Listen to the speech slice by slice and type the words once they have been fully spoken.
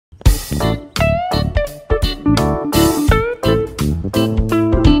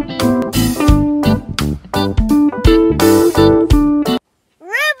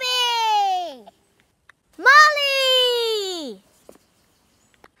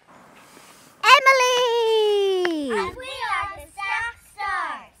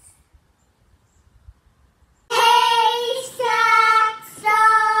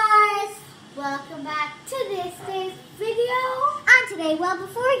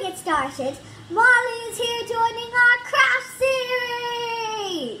get started, Molly is here joining our craft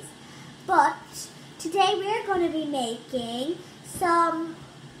series. But today we're going to be making some,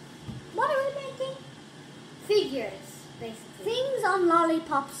 what are we making? Figures, basically. Things on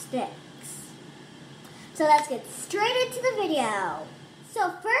lollipop sticks. So let's get straight into the video. So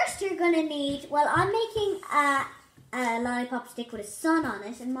first you're going to need, well, I'm making a lollipop stick with a sun on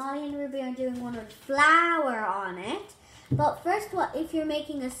it, and Molly and Ruby are doing one with a flower on it. But first, if you're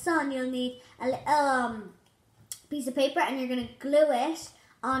making a sun, you'll need a little piece of paper, and you're going to glue it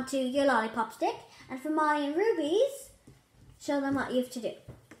onto your lollipop stick. And for Molly and Ruby's, show them what you have to do.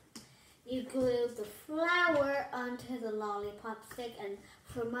 You glue the flower onto the lollipop stick, and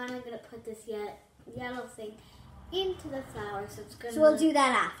for mine, I'm going to put this yellow thing into the flower, so it's going to... So we'll do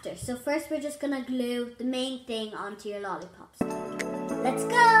that after. So first, we're just going to glue the main thing onto your lollipop stick. Let's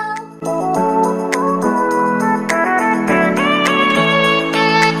go!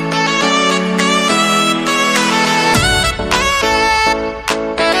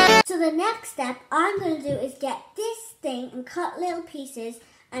 Next step I'm going to do is get this thing and cut little pieces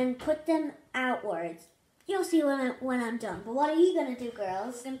and put them outwards. You'll see when I'm done. But what are you going to do,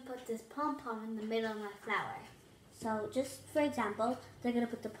 girls? I'm going to put this pom-pom in the middle of my flower. So just for example, they're going to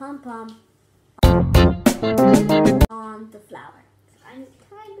put the pom-pom on the flower.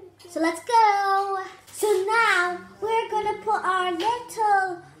 So let's go. So now we're going to put our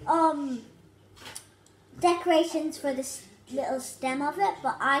little decorations for this little stem of it,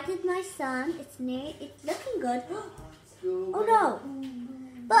 but I did my sun. It's looking good. Oh no!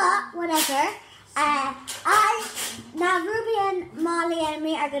 But whatever. Now Ruby and Molly and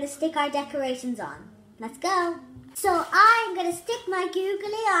me are going to stick our decorations on. Let's go. So I'm going to stick my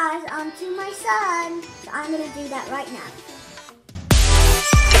googly eyes onto my sun. So I'm going to do that right now.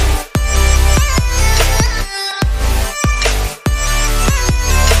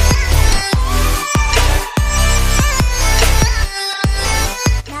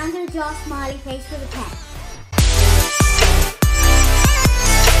 Draw a smiley face with a pen.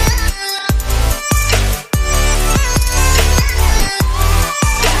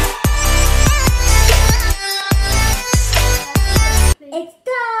 It's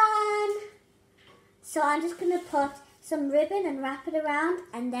done! So I'm just going to put some ribbon and wrap it around,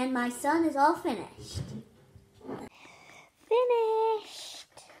 and then my sun is all finished. Finished!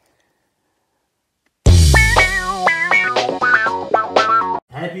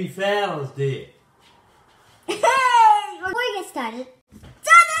 Happy Father's Day! Hey! Before we get started,